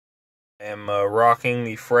I am rocking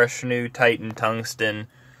the fresh new Titan Tungsten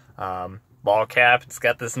ball cap. It's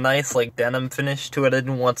got this nice like denim finish to it. I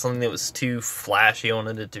didn't want something that was too flashy. I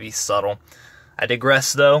wanted it to be subtle. I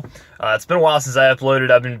digress though. It's been a while since I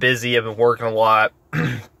uploaded. I've been busy. I've been working a lot.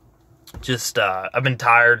 I've been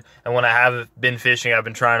tired, and when I have been fishing, I've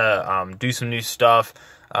been trying to do some new stuff.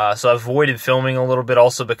 So I've avoided filming a little bit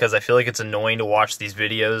also because I feel like it's annoying to watch these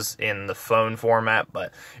videos in the phone format,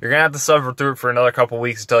 but you're going to have to suffer through it for another couple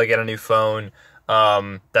weeks until I get a new phone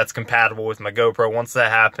that's compatible with my GoPro. Once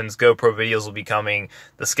that happens, GoPro videos will be coming.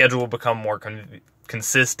 The schedule will become more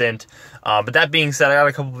consistent. But that being said, I got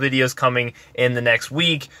a couple videos coming in the next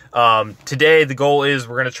week. Today, the goal is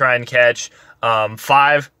we're going to try and catch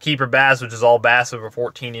 5 keeper bass, which is all bass over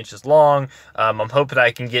 14 inches long. I'm hoping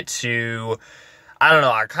I can get to... I don't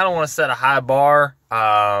know, I kind of want to set a high bar.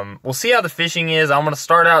 We'll see how the fishing is. I'm going to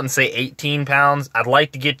start out and say 18 pounds. I'd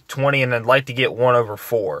like to get to 20, and I'd like to get 1 over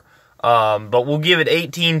 4. But we'll give it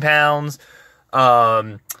 18 pounds.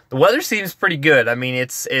 The weather seems pretty good. I mean,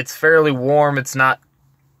 it's fairly warm. It's not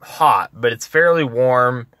hot, but it's fairly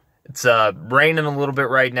warm. It's raining a little bit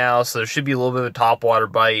right now, so there should be a little bit of a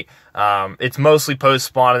topwater bite. It's mostly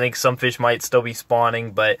post-spawn. I think some fish might still be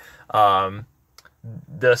spawning, but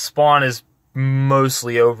the spawn is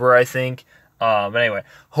mostly over, I think. But anyway,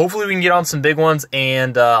 hopefully we can get on some big ones,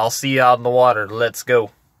 and I'll see you out in the water. Let's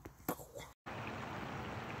go.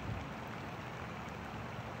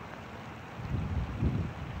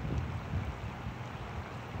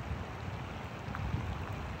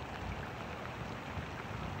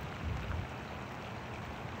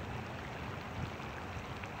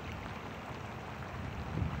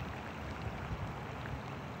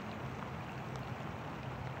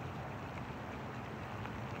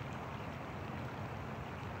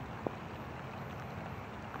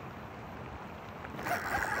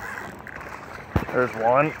 There's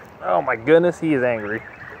one. Oh my goodness, he is angry.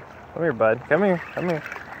 Come here, bud. Come here. Come here.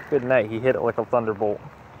 Good night. He hit it like a thunderbolt.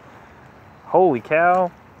 Holy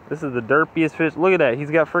cow. This is the derpiest fish. Look at that.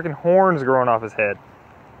 He's got freaking horns growing off his head.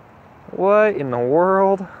 What in the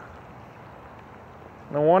world?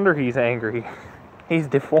 No wonder he's angry. He's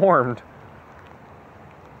deformed.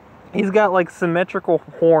 He's got like symmetrical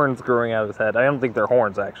horns growing out of his head. I don't think they're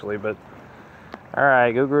horns actually, but...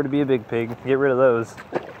 Alright, go grow to be a big pig. Get rid of those.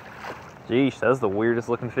 Jeez, that's the weirdest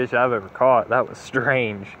looking fish I've ever caught. That was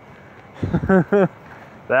strange. That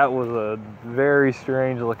was a very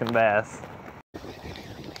strange looking bass.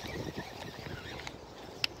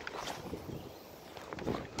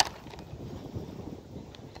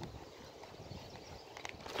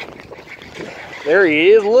 There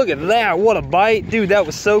he is. Look at that. What a bite. Dude, that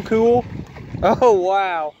was so cool. Oh,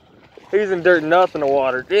 wow. He's in dirt, nothing in the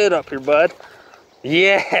water. Get up here, bud.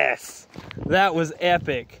 Yes. That was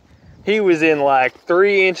epic. He was in like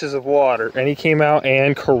 3 inches of water, and he came out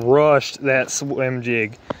and crushed that swim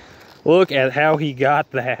jig. Look at how he got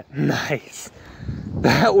that. Nice.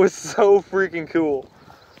 That was so freaking cool.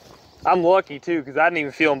 I'm lucky too, because I didn't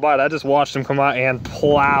even feel him bite. I just watched him come out and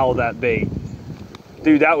plow that bait.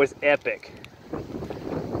 Dude, that was epic.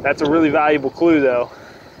 That's a really valuable clue though,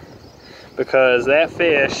 because that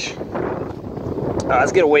fish...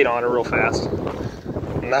 let's get a weight on it real fast.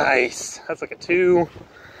 Nice. That's like a 2...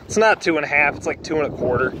 It's not 2.5, it's like 2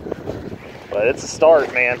 1/4. But it's a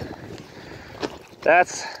start, man.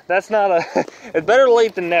 That's not a... It's better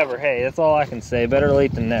late than never. Hey, that's all I can say. Better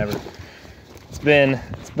late than never. It's been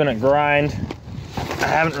a grind. I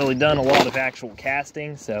haven't really done a lot of actual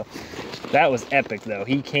casting, so that was epic though.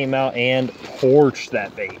 He came out and torched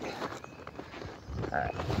that bait.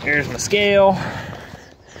 Alright, here's my scale.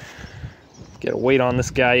 Get a weight on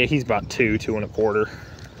this guy. Yeah, he's about 2 1/4.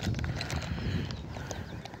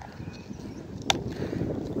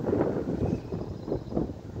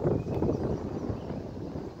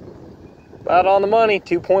 About on the money,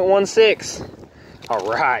 2.16.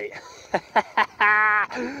 All right.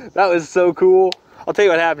 That was so cool. I'll tell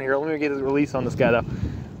you what happened here. Let me get a release on this guy though.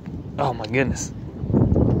 Oh my goodness.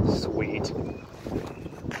 Sweet.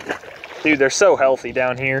 Dude, they're so healthy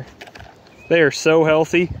down here. They are so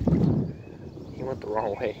healthy. He went the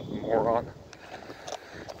wrong way, moron.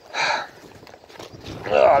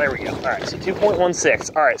 Oh, there we go. All right, so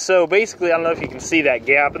 2.16. All right, so basically, I don't know if you can see that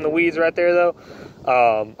gap in the weeds right there though.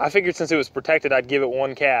 I figured since it was protected, I'd give it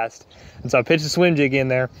 1 cast. And so I pitched a swim jig in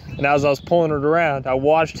there, and as I was pulling it around, I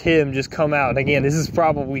watched him just come out. And again, this is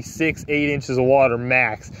probably 6, 8 inches of water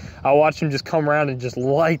max. I watched him just come around and just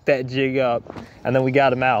light that jig up, and then we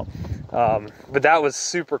got him out. But that was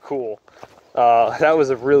super cool. That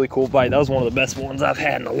was a really cool bite. That was one of the best ones I've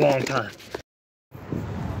had in a long time.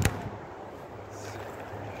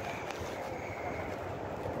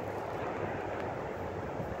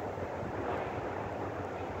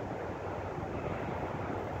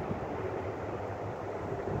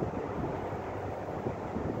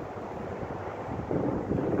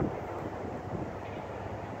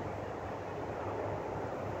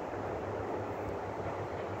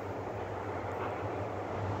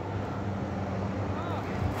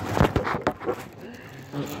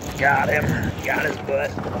 Got him. Got his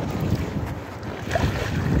butt.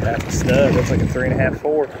 That's a stud. That's like a 3.5,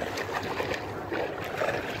 4.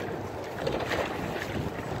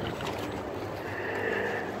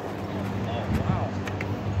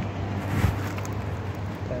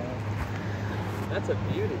 That's a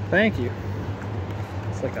beauty. Thank you.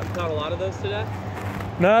 It's like Caught a lot of those today?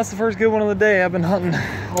 No, that's the first good one of the day. I've been hunting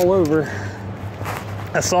all over.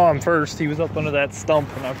 I saw him first. He was up under that stump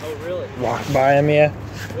and I really? walked by him, yeah.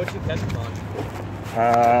 What'd you catch him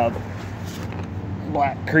on?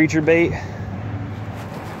 Black creature bait.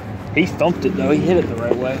 He thumped it though. He hit it the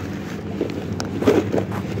right way.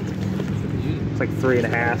 It's like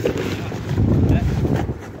 3.5.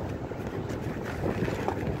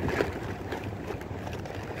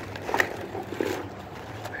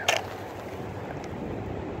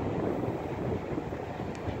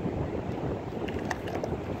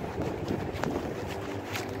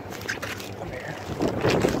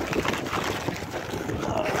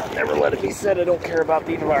 Never let it be said I don't care about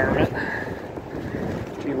the environment.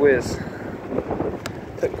 Gee whiz.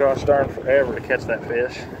 Took gosh darn forever to catch that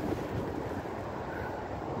fish.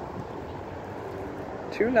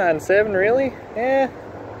 297, really? Yeah.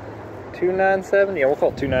 297? Yeah, we'll call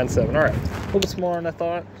it 297. Alright. A little bit smaller than I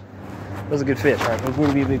thought. That was a good fish. Alright, it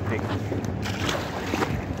would be a big pig.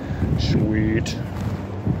 Sweet.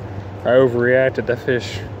 I overreacted. That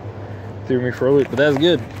fish threw me for a loop, but that was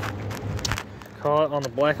good. Caught on the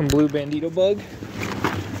black and blue bandito bug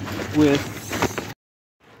with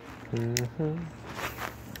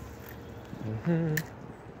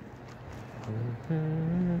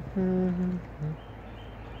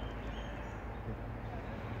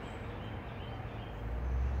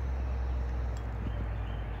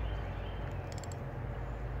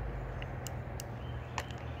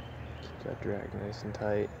keep that drag nice and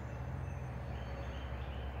tight.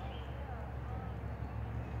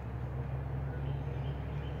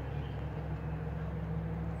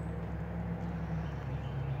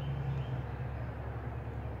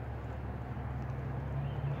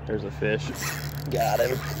 There's a fish. Got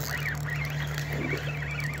him.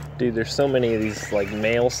 Dude, there's so many of these like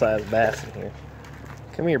male-sized bass in here.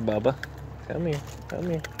 Come here, Bubba. Come here. Come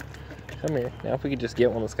here. Come here. Now if we could just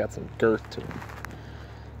get one that's got some girth to them.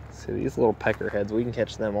 See, these little peckerheads, we can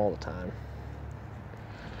catch them all the time.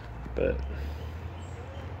 But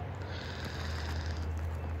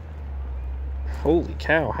holy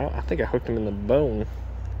cow, I think I hooked him in the bone.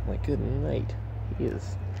 Like, good night. He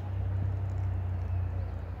is.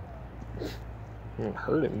 I'm gonna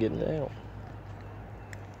hurt him getting out.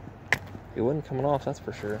 It wasn't coming off, that's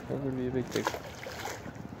for sure. That would be a big pig.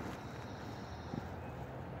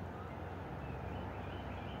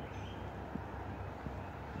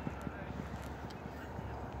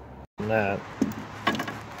 That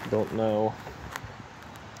don't know.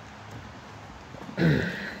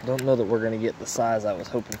 Don't know that we're gonna get the size I was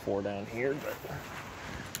hoping for down here, but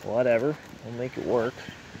whatever. We'll make it work.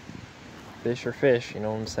 Fish are fish, you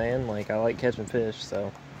know what I'm saying? Like, I like catching fish,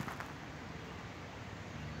 so.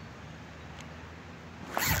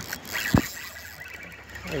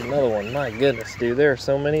 There's another one. My goodness, dude. There are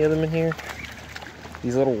so many of them in here.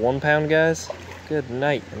 These little 1-pound guys. Good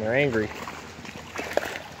night. And they're angry.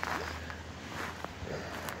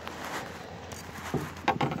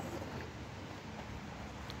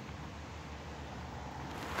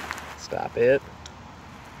 Stop it.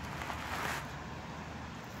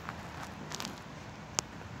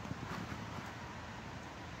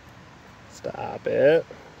 Stop it.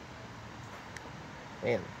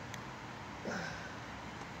 Man.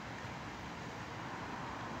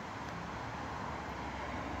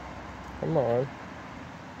 Come on.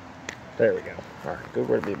 There we go. Alright, good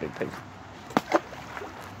way to be a big pig.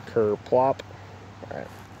 Cur plop. Alright.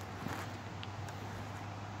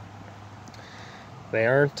 They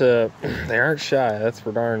aren't shy, that's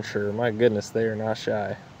for darn sure. My goodness, they are not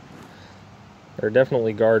shy. They're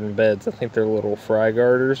definitely garden beds. I think they're little fry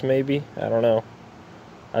garters, maybe. I don't know.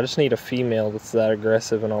 I just need a female that's that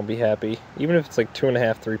aggressive and I'll be happy. Even if it's like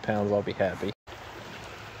 2.5, 3 pounds, I'll be happy.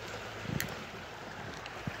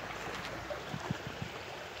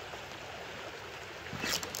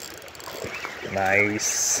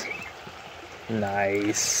 Nice.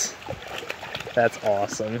 Nice. That's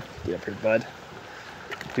awesome. Get up here, bud.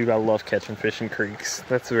 Dude, I love catching fish in creeks.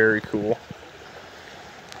 That's very cool.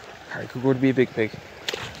 Alright, cool, go to be a big pig.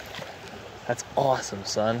 That's awesome,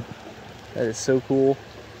 son. That is so cool.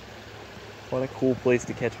 What a cool place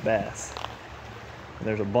to catch bass. And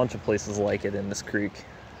there's a bunch of places like it in this creek.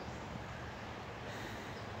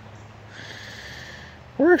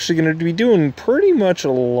 We're actually going to be doing pretty much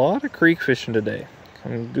a lot of creek fishing today.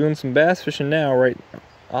 I'm doing some bass fishing now, right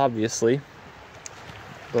obviously.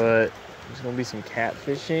 But there's going to be some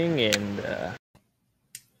catfishing, and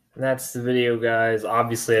that's the video, guys.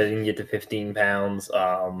 Obviously, I didn't get to 15 pounds.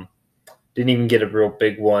 Didn't even get a real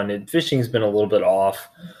big one. Fishing's been a little bit off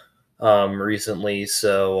recently,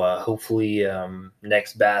 so hopefully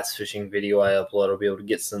next bass fishing video I upload, I'll be able to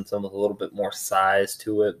get some with a little bit more size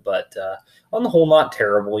to it. But on the whole, not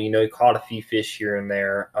terrible. You know, caught a few fish here and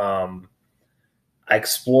there. I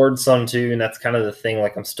explored some too, and that's kind of the thing.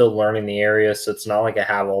 Like, I'm still learning the area, so it's not like I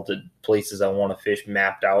have all the places I want to fish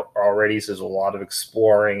mapped out already. So there's a lot of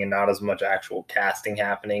exploring and not as much actual casting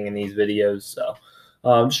happening in these videos. So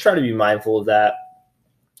just try to be mindful of that.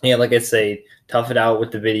 Yeah, like I say, tough it out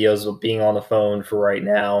with the videos of being on the phone for right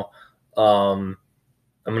now. I'm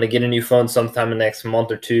going to get a new phone sometime in the next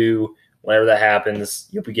month or two. Whenever that happens,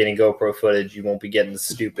 you'll be getting GoPro footage. You won't be getting the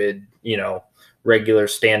stupid, regular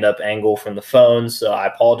stand-up angle from the phone. So I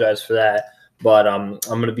apologize for that. But I'm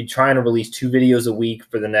going to be trying to release 2 videos a week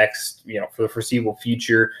for the next, for the foreseeable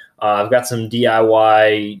future. I've got some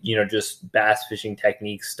DIY, just bass fishing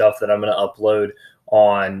technique stuff that I'm going to upload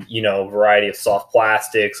on, a variety of soft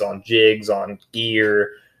plastics, on jigs, on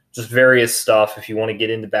gear, just various stuff. If you want to get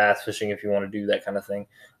into bass fishing, if you want to do that kind of thing,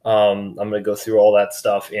 I'm going to go through all that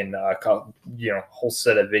stuff in, whole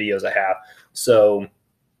set of videos I have. So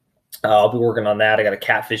I'll be working on that. I got a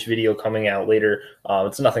catfish video coming out later.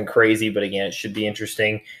 It's nothing crazy, but again, it should be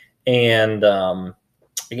interesting. And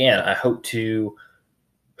again, I hope to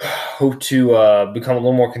become a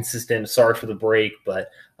little more consistent. Sorry for the break, but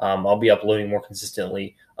I'll be uploading more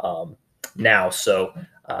consistently now. So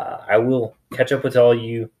I will catch up with all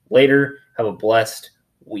you later. Have a blessed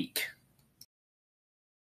week.